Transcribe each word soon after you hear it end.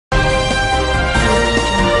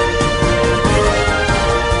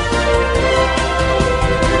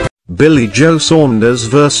Billy Joe Saunders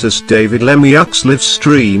vs David Lemieux live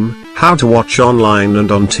stream, how to watch online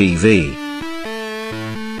and on TV.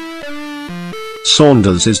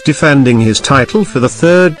 Saunders is defending his title for the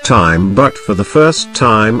third time, but for the first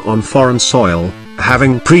time on foreign soil,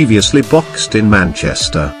 having previously boxed in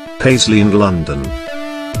Manchester, Paisley and London.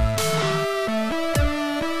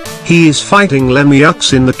 He is fighting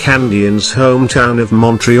Lemieux in the Canadian's hometown of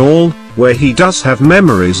Montreal, where he does have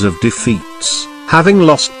memories of defeats, having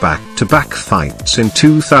lost back-to-back fights in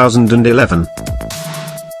 2011.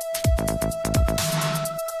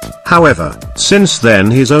 However, since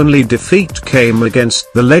then his only defeat came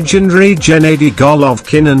against the legendary Gennady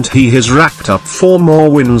Golovkin, and he has racked up 4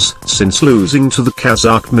 more wins since losing to the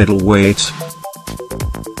Kazakh middleweight.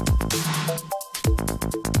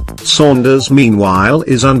 Saunders meanwhile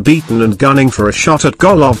is unbeaten and gunning for a shot at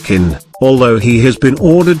Golovkin, although he has been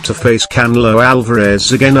ordered to face Canelo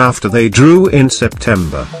Alvarez again after they drew in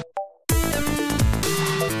September.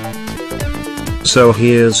 So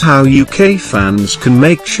here's how UK fans can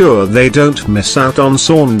make sure they don't miss out on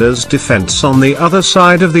Saunders' defense on the other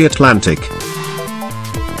side of the Atlantic.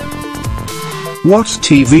 What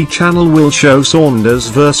TV channel will show Saunders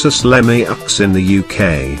vs Lemieux in the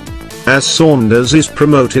UK? As Saunders is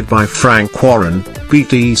promoted by Frank Warren,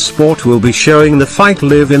 BT Sport will be showing the fight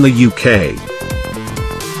live in the UK.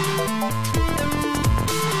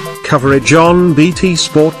 Coverage on BT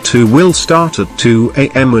Sport 2 will start at 2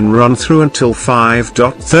 AM and run through until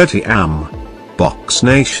 5:30 am. Box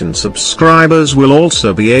Nation subscribers will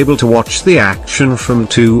also be able to watch the action from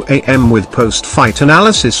 2 AM with post-fight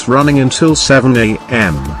analysis running until 7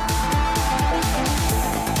 AM.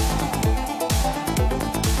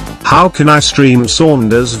 How can I stream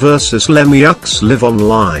Saunders vs Lemieux live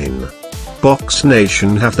online? Box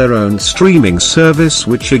Nation have their own streaming service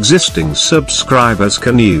which existing subscribers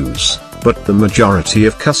can use, but the majority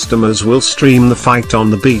of customers will stream the fight on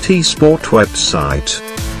the BT Sport website.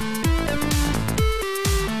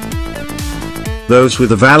 Those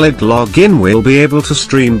with a valid login will be able to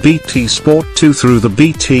stream BT Sport 2 through the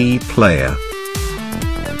BT player.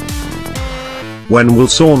 When will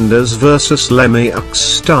Saunders vs Lemieux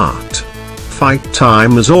start? Fight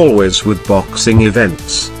time as always with boxing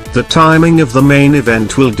events. The timing of the main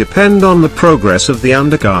event will depend on the progress of the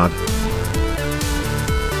undercard.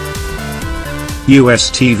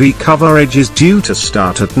 US TV coverage is due to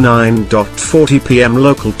start at 9:40 PM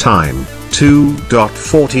local time,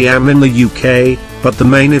 2:40 am in the UK, but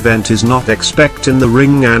the main event is not expected in the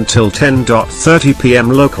ring until 10:30 PM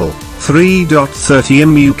local, 3:30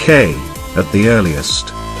 am UK, at the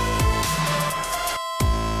earliest.